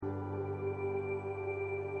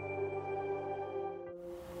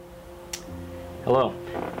Hello,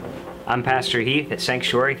 I'm Pastor Heath at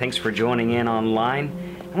Sanctuary. Thanks for joining in online.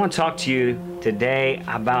 I want to talk to you today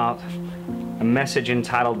about a message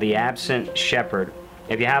entitled The Absent Shepherd.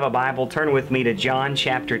 If you have a Bible, turn with me to John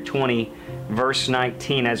chapter 20, verse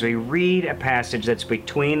 19, as we read a passage that's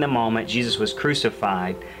between the moment Jesus was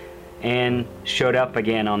crucified and showed up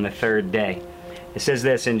again on the third day. It says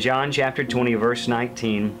this in John chapter 20, verse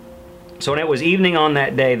 19, "So when it was evening on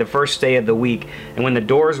that day, the first day of the week, and when the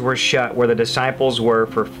doors were shut where the disciples were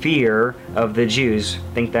for fear of the Jews,"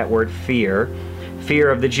 think that word fear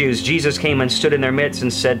of the Jews, "Jesus came and stood in their midst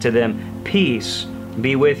and said to them, 'Peace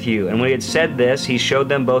be with you.' And when he had said this, he showed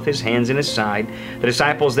them both his hands and his side. The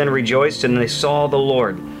disciples then rejoiced, and they saw the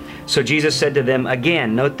Lord. So Jesus said to them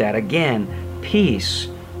again," note that, again, "Peace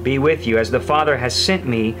be with you. As the Father has sent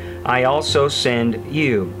me, I also send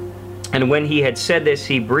you." And when he had said this,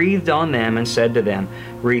 he breathed on them and said to them,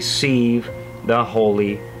 "Receive the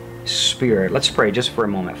Holy Spirit." Let's pray just for a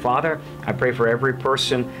moment. Father, I pray for every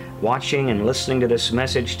person watching and listening to this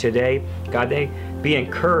message today. God, they be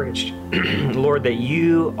encouraged, Lord, that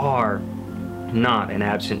you are not an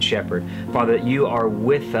absent shepherd. Father, that you are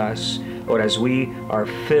with us, Lord, as we are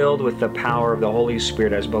filled with the power of the Holy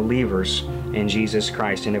Spirit as believers in Jesus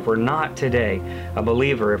Christ. And if we're not today a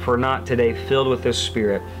believer, if we're not today filled with the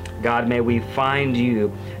Spirit, God, may we find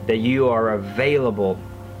you, that you are available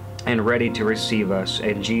and ready to receive us.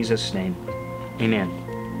 In Jesus' name, amen.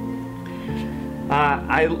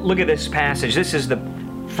 I look at this passage. This is the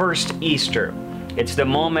first Easter. It's the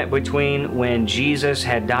moment between when Jesus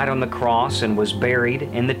had died on the cross and was buried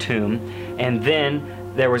in the tomb, and then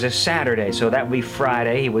there was a Saturday, so that would be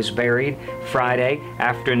Friday. He was buried Friday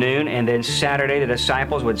afternoon, and then Saturday the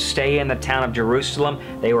disciples would stay in the town of Jerusalem.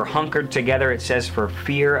 They were hunkered together, it says, for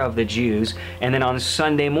fear of the Jews. And then on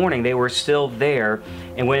Sunday morning they were still there.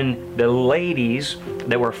 And when the ladies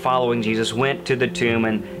that were following Jesus went to the tomb,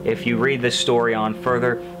 and if you read the story on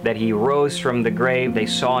further, that he rose from the grave, they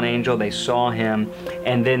saw an angel, they saw him,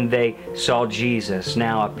 and then they saw Jesus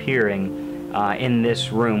now appearing in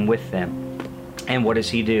this room with them. And what does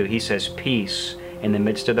he do? He says, "Peace," in the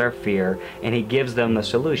midst of their fear, and he gives them the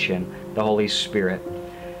solution, the Holy Spirit.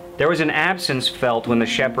 There was an absence felt when the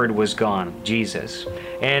shepherd was gone, Jesus.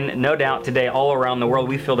 And no doubt today, all around the world,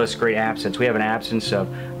 we feel this great absence. We have an absence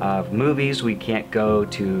of movies. We can't go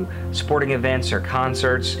to sporting events or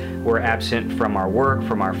concerts. We're absent from our work,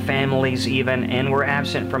 from our families even, and we're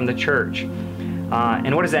absent from the church.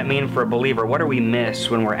 And what does that mean for a believer? What do we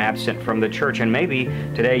miss when we're absent from the church? And maybe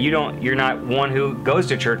today you're not one who goes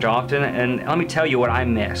to church often, and let me tell you what I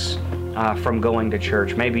miss from going to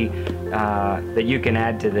church. Maybe that you can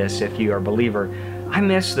add to this if you are a believer. I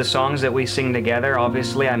miss the songs that we sing together.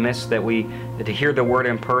 Obviously, I miss to hear the word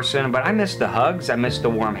in person, but I miss the hugs. I miss the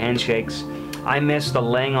warm handshakes. I miss the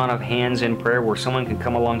laying on of hands in prayer where someone can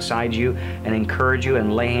come alongside you and encourage you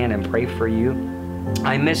and lay hand and pray for you.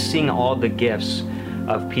 I miss seeing all the gifts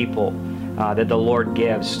of people that the Lord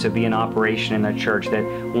gives to be in operation in the church, that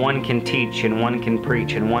one can teach and one can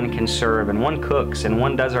preach and one can serve and one cooks and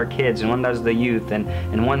one does our kids and one does the youth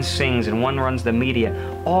and one sings and one runs the media.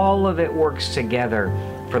 All of it works together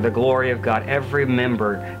for the glory of God. Every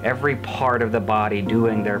member, every part of the body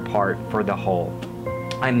doing their part for the whole.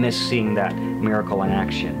 I miss seeing that miracle in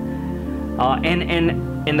action. And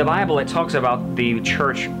in the Bible, it talks about the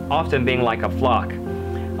church often being like a flock.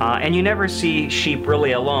 And you never see sheep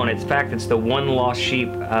really alone. In fact, it's the one lost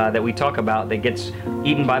sheep that we talk about that gets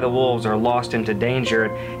eaten by the wolves or lost into danger.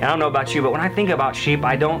 And I don't know about you, but when I think about sheep,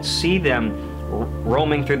 I don't see them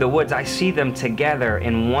roaming through the woods. I see them together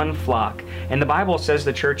in one flock. And the Bible says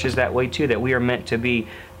the church is that way too, that we are meant to be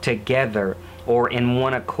together or in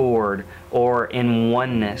one accord or in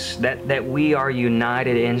oneness, that we are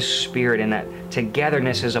united in spirit, and that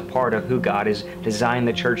togetherness is a part of who God has designed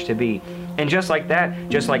the church to be. And just like that,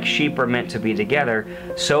 just like sheep are meant to be together,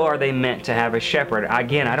 so are they meant to have a shepherd.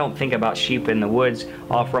 Again, I don't think about sheep in the woods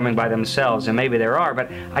off roaming by themselves, and maybe there are, but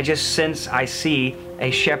I just sense I see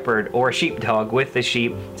a shepherd or a sheepdog with the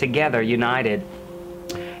sheep together, united.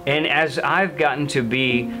 And as I've gotten to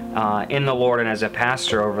be in the Lord and as a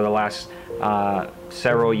pastor over the last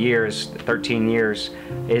several years, 13 years,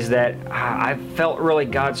 is that I've felt really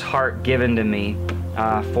God's heart given to me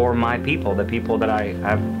for my people, the people that I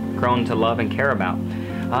have grown to love and care about.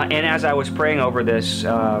 And as I was praying over this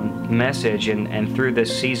message and through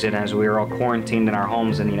this season, as we were all quarantined in our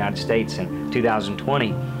homes in the United States in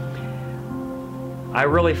 2020, I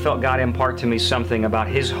really felt God impart to me something about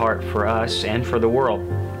His heart for us and for the world.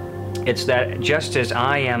 It's that just as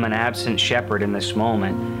I am an absent shepherd in this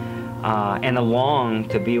moment, and I long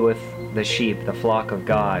to be with the sheep, the flock of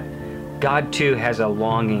God, God too has a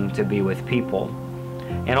longing to be with people.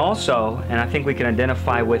 And also, and I think we can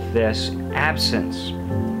identify with this, absence.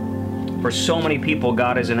 For so many people,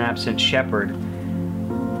 God is an absent shepherd.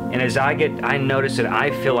 And as I notice that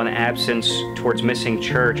I feel an absence towards missing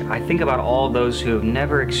church, I think about all those who have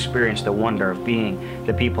never experienced the wonder of being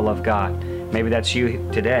the people of God. Maybe that's you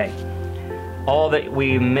today. All that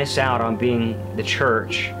we miss out on being the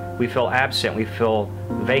church, we feel absent, we feel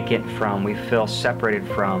vacant from, we feel separated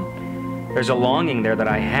from. There's a longing there that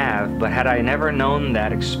I have, but had I never known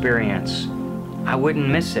that experience, I wouldn't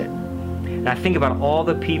miss it. And I think about all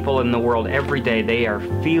the people in the world every day, they are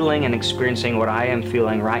feeling and experiencing what I am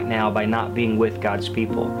feeling right now by not being with God's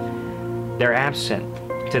people. They're absent.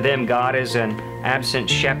 To them, God is an absent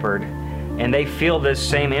shepherd, and they feel this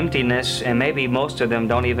same emptiness, and maybe most of them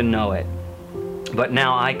don't even know it. But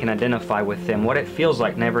now I can identify with them, what it feels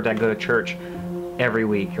like never to go to church every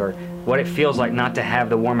week, or what it feels like not to have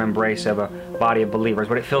the warm embrace of a body of believers,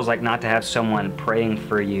 what it feels like not to have someone praying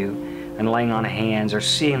for you and laying on hands, or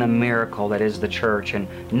seeing the miracle that is the church and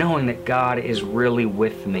knowing that God is really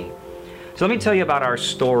with me. So let me tell you about our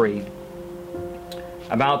story,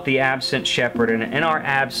 about the absent shepherd. And in our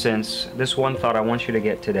absence, this one thought I want you to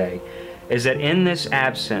get today is that in this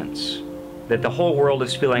absence that the whole world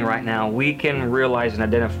is feeling right now, we can realize and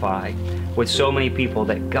identify with so many people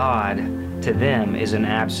that God, to them, is an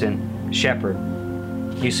absent shepherd.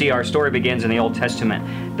 You see, our story begins in the Old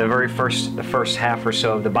Testament, the first half or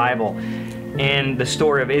so of the Bible, and the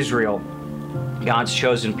story of Israel, God's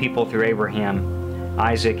chosen people through Abraham,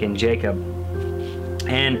 Isaac, and Jacob.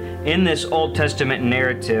 And in this Old Testament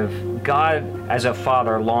narrative, God, as a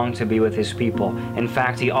father, longed to be with his people. In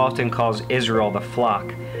fact, he often calls Israel the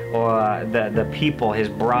flock, or the people, his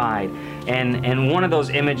bride. And one of those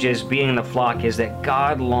images being the flock is that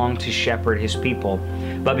God longed to shepherd his people.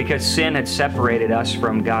 But because sin had separated us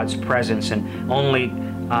from God's presence, and only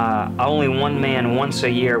one man once a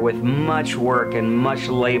year with much work and much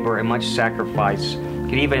labor and much sacrifice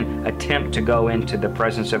could even attempt to go into the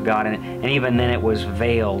presence of God, and even then it was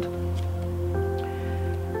veiled.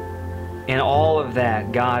 In all of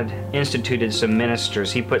that, God instituted some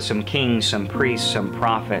ministers. He put some kings, some priests, some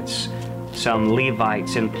prophets, some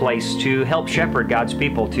Levites in place to help shepherd God's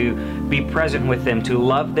people, to be present with them, to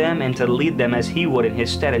love them, and to lead them as He would in His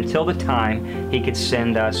stead until the time He could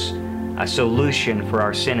send us a solution for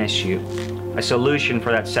our sin issue, a solution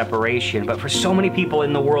for that separation. But for so many people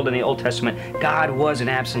in the world in the Old Testament, God was an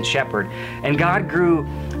absent shepherd. And God grew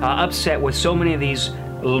upset with so many of these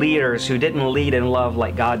leaders who didn't lead in love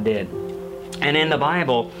like God did. And in the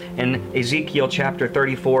Bible, in Ezekiel chapter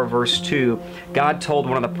 34, verse 2, God told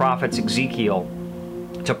one of the prophets, Ezekiel,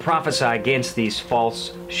 to prophesy against these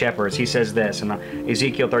false shepherds. He says this, in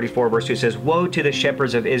Ezekiel 34, verse 2, he says, "Woe to the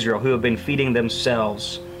shepherds of Israel who have been feeding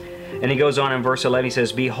themselves." And he goes on in verse 11, he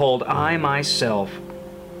says, "Behold, I myself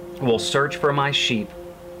will search for my sheep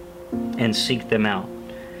and seek them out."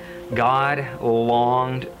 God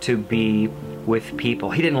longed to be with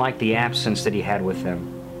people. He didn't like the absence that He had with them.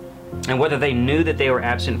 And whether they knew that they were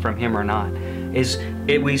absent from Him or not,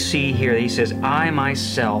 we see here that He says, "I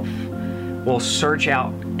myself will search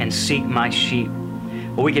out and seek my sheep."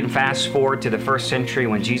 Well, we can fast forward to the first century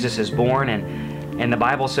when Jesus is born, and the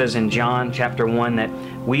Bible says in John chapter 1 that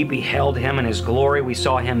we beheld Him in His glory. We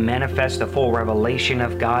saw Him manifest the full revelation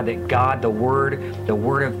of God, that God, the Word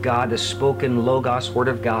of God, the spoken Logos, Word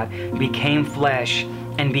of God, became flesh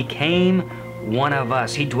and became one of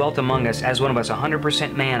us. He dwelt among us as one of us,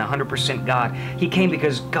 100% man, 100% God. He came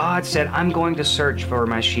because God said, "I'm going to search for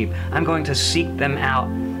my sheep. I'm going to seek them out."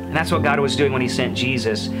 And that's what God was doing when He sent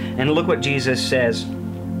Jesus. And look what Jesus says.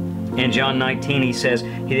 In John 19, He says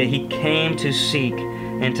that He came to seek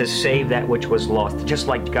and to save that which was lost, just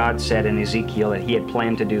like God said in Ezekiel that He had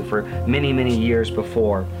planned to do for many, many years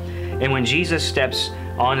before. And when Jesus steps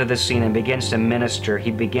onto the scene and begins to minister,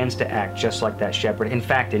 He begins to act just like that shepherd. In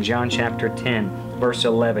fact, in John chapter 10, verse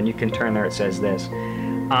 11, you can turn there, it says this,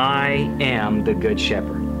 "I am the good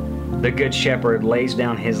shepherd. The good shepherd lays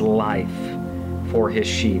down his life for his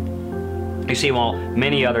sheep." You see, while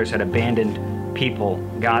many others had abandoned people,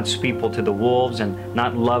 God's people, to the wolves and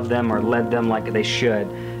not loved them or led them like they should,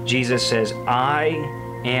 Jesus says, "I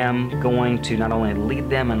am going to not only lead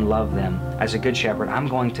them and love them as a good shepherd, I'm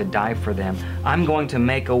going to die for them. I'm going to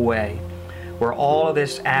make a way where all of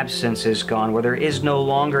this absence is gone, where there is no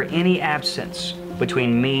longer any absence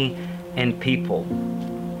between me and people."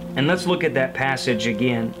 And let's look at that passage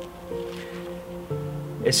again.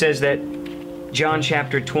 It says that John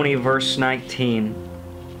chapter 20, verse 19,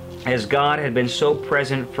 as God had been so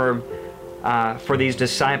present for these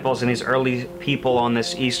disciples and these early people on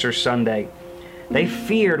this Easter Sunday, They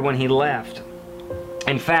feared when he left.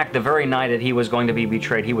 In fact, the very night that he was going to be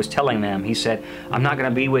betrayed, he was telling them, he said, I'm not going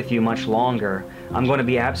to be with you much longer. I'm going to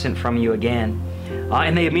be absent from you again.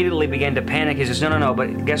 And they immediately began to panic. He says, no,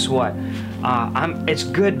 but guess what? It's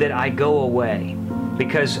good that I go away,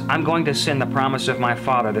 because I'm going to send the promise of my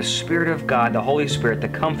Father, the Spirit of God, the Holy Spirit, the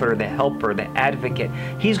Comforter, the Helper, the Advocate.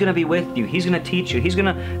 He's going to be with you. He's going to teach you. He's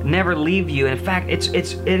going to never leave you. In fact, it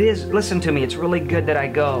is, listen to me, it's really good that I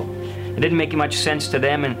go. It didn't make much sense to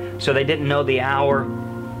them, and so they didn't know the hour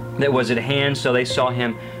that was at hand, so they saw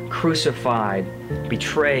him crucified,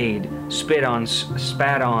 betrayed, spat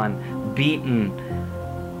on, beaten,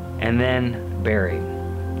 and then buried.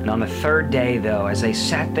 And on the third day, though, as they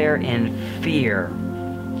sat there in fear,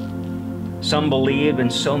 some believed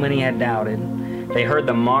and so many had doubted. They heard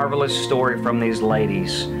the marvelous story from these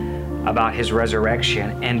ladies about his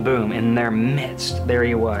resurrection, and boom, in their midst, there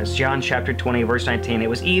he was. John chapter 20, verse 19. It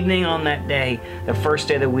was evening on that day, the first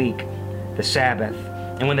day of the week, the Sabbath.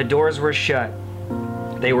 And when the doors were shut,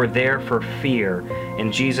 they were there for fear.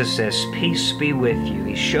 And Jesus says, peace be with you.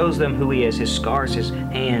 He shows them who he is, his scars, his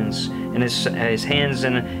hands, and his hands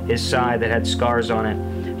and his side that had scars on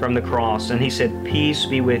it from the cross. And he said, peace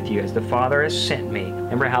be with you, as the Father has sent me.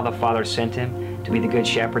 Remember how the Father sent him? To be the good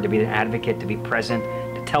shepherd, to be the advocate, to be present,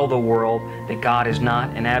 to tell the world that God is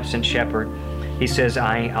not an absent shepherd. He says,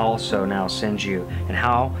 I also now send you. And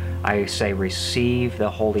how? I say, receive the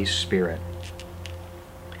Holy Spirit.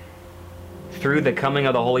 Through the coming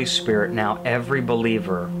of the Holy Spirit, now every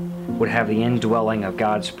believer would have the indwelling of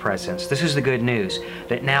God's presence. This is the good news,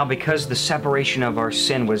 that now because the separation of our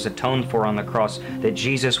sin was atoned for on the cross, that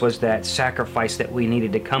Jesus was that sacrifice that we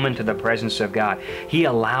needed to come into the presence of God. He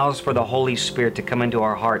allows for the Holy Spirit to come into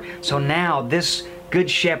our heart. So now this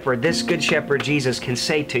good shepherd Jesus can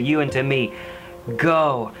say to you and to me,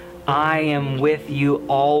 go, I am with you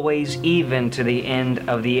always, even to the end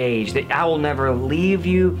of the age. That I will never leave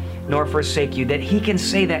you nor forsake you. That he can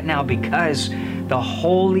say that now because the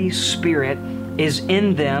Holy Spirit is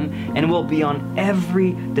in them and will be on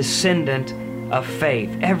every descendant of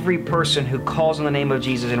faith. Every person who calls on the name of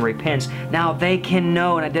Jesus and repents, now they can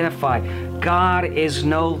know and identify God is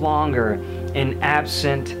no longer an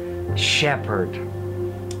absent shepherd.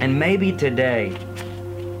 And maybe today,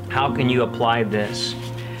 how can you apply this?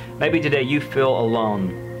 Maybe today you feel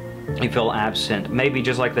alone. You feel absent. Maybe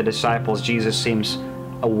just like the disciples, Jesus seems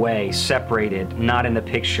away, separated, not in the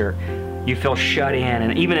picture. You feel shut in.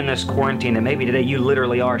 And even in this quarantine, and maybe today you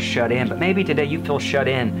literally are shut in, but maybe today you feel shut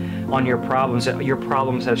in on your problems, that your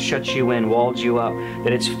problems have shut you in, walled you up,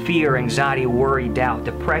 that it's fear, anxiety, worry, doubt,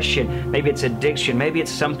 depression, maybe it's addiction, maybe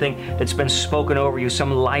it's something that's been spoken over you,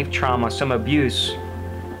 some life trauma, some abuse,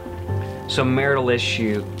 some marital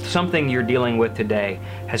issue, something you're dealing with today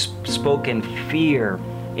has spoken fear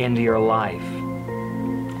into your life.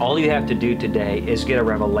 All you have to do today is get a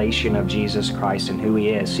revelation of Jesus Christ and who he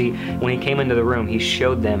is. See, when he came into the room, he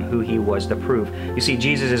showed them who he was, the proof. You see,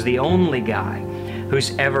 Jesus is the only guy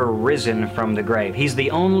who's ever risen from the grave. He's the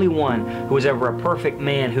only one who was ever a perfect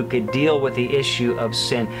man who could deal with the issue of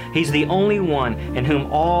sin. He's the only one in whom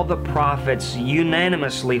all the prophets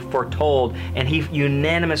unanimously foretold, and he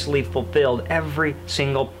unanimously fulfilled every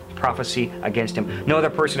single prophecy against him. No other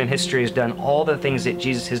person in history has done all the things that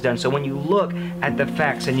Jesus has done. So when you look at the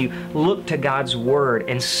facts and you look to God's Word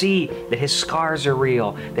and see that his scars are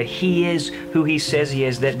real, that he is who he says he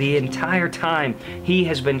is, that the entire time he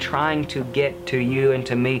has been trying to get to you and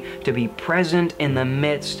to me to be present in the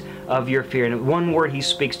midst of your fear. And one word he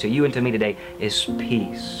speaks to you and to me today is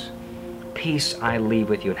peace. Peace I leave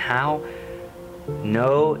with you. And how?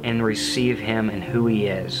 Know and receive him and who he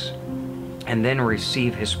is, and then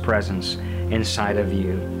receive his presence inside of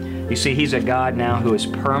you. You see, he's a God now who is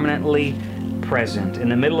permanently present. In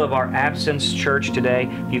the middle of our absence, church, today,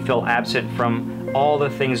 if you feel absent from all the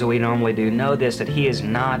things that we normally do, know this, that he is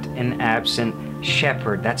not an absent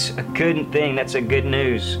shepherd. That's a good thing. That's a good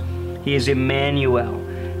news. He is Emmanuel,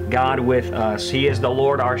 God with us. He is the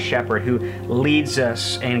Lord our shepherd who leads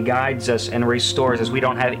us and guides us and restores us. We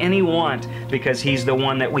don't have any want because he's the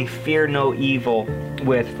one that we fear no evil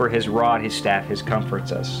with, for his rod, his staff, his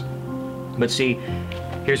comforts us. But see,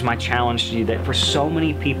 here's my challenge to you, that for so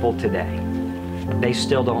many people today, they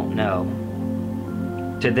still don't know.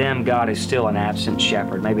 To them, God is still an absent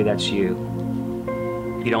shepherd. Maybe that's you.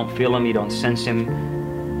 You don't feel him, you don't sense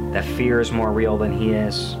him. That fear is more real than he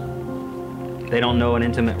is. They don't know an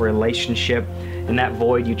intimate relationship. In that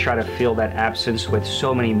void, you try to fill that absence with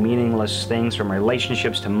so many meaningless things, from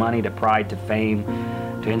relationships to money to pride to fame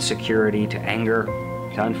to insecurity to anger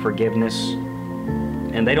to unforgiveness.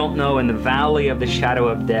 And they don't know, in the valley of the shadow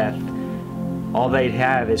of death, all they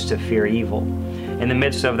have is to fear evil. In the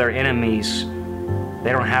midst of their enemies,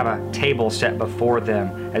 they don't have a table set before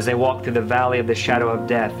them. As they walk through the valley of the shadow of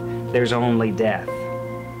death, there's only death.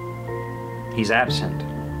 He's absent.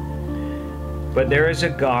 But there is a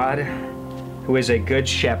God who is a good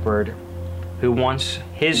shepherd who wants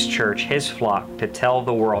His church, His flock, to tell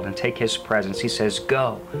the world and take His presence. He says,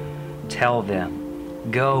 go, tell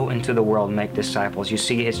them. Go into the world and make disciples. You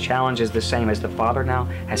see, His challenge is the same as the Father now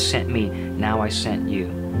has sent me, now I sent you.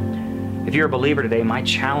 If you're a believer today, my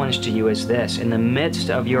challenge to you is this. In the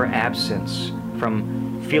midst of your absence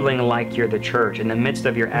from feeling like you're the church, in the midst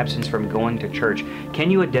of your absence from going to church,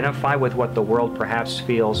 can you identify with what the world perhaps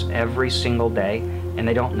feels every single day and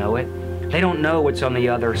they don't know it? They don't know what's on the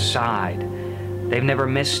other side. They've never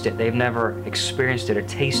missed it. They've never experienced it or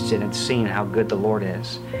tasted and seen how good the Lord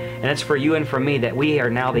is. And it's for you and for me that we are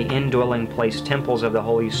now the indwelling place, temples of the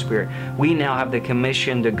Holy Spirit. We now have the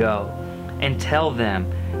commission to go and tell them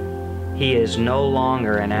He is no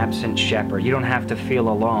longer an absent shepherd. You don't have to feel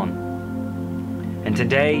alone. And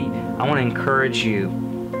today, I want to encourage you,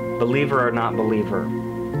 believer or not believer,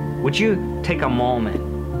 would you take a moment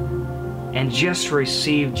and just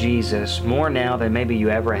receive Jesus more now than maybe you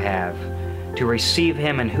ever have? To receive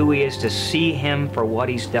Him and who He is, to see Him for what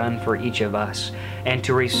He's done for each of us, and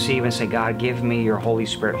to receive and say, God, give me your Holy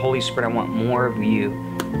Spirit. Holy Spirit, I want more of you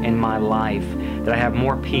in my life, that I have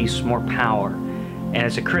more peace, more power. And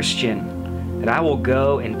as a Christian, that I will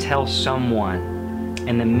go and tell someone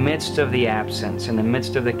in the midst of the absence, in the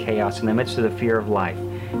midst of the chaos, in the midst of the fear of life,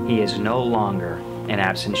 He is no longer an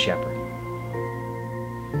absent shepherd.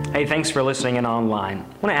 Hey, thanks for listening in online.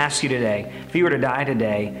 I want to ask you today, if you were to die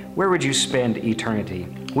today, where would you spend eternity?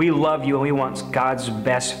 We love you and we want God's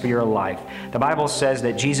best for your life. The Bible says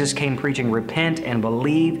that Jesus came preaching, repent and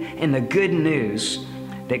believe in the good news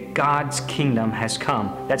that God's kingdom has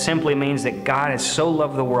come. That simply means that God has so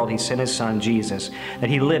loved the world, He sent His Son, Jesus, that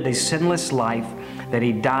He lived a sinless life, that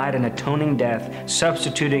He died an atoning death,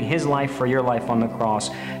 substituting His life for your life on the cross,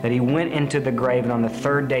 that He went into the grave, and on the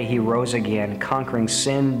third day He rose again, conquering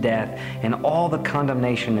sin, death, and all the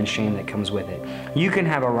condemnation and shame that comes with it. You can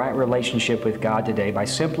have a right relationship with God today by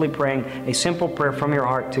simply praying a simple prayer from your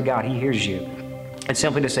heart to God. He hears you. It's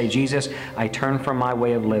simply to say, Jesus, I turn from my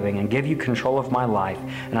way of living and give you control of my life.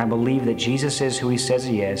 And I believe that Jesus is who He says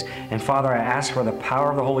He is. And Father, I ask for the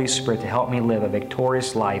power of the Holy Spirit to help me live a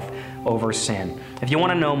victorious life over sin. If you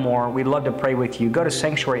want to know more, we'd love to pray with you. Go to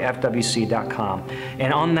sanctuaryfwc.com.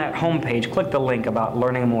 And on that homepage, click the link about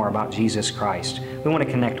learning more about Jesus Christ. We want to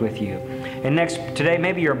connect with you. And next, today,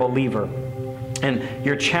 maybe you're a believer and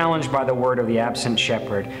you're challenged by the word of the absent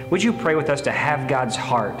shepherd. Would you pray with us to have God's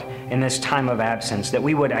heart in this time of absence, that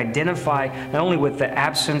we would identify not only with the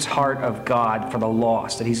absence heart of God for the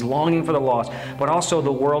lost, that He's longing for the lost, but also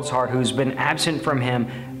the world's heart who's been absent from Him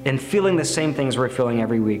and feeling the same things we're feeling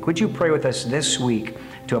every week. Would you pray with us this week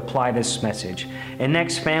to apply this message? And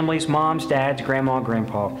next, families, moms, dads, grandma,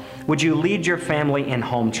 grandpa, would you lead your family in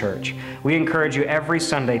home church? We encourage you every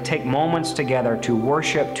Sunday, take moments together to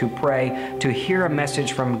worship, to pray, to hear a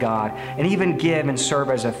message from God, and even give and serve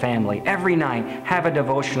as a family. Every night, have a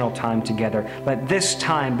devotional time together. Let this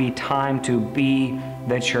time be time to be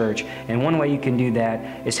the church. And one way you can do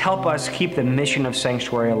that is help us keep the mission of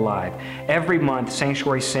Sanctuary alive. Every month,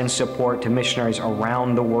 Sanctuary sends support to missionaries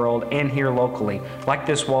around the world and here locally, like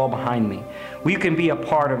this wall behind me. We can be a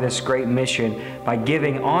part of this great mission by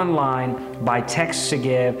giving online, by text to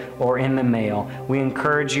give, or in the mail. We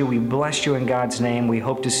encourage you. We bless you in God's name. We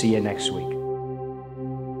hope to see you next week.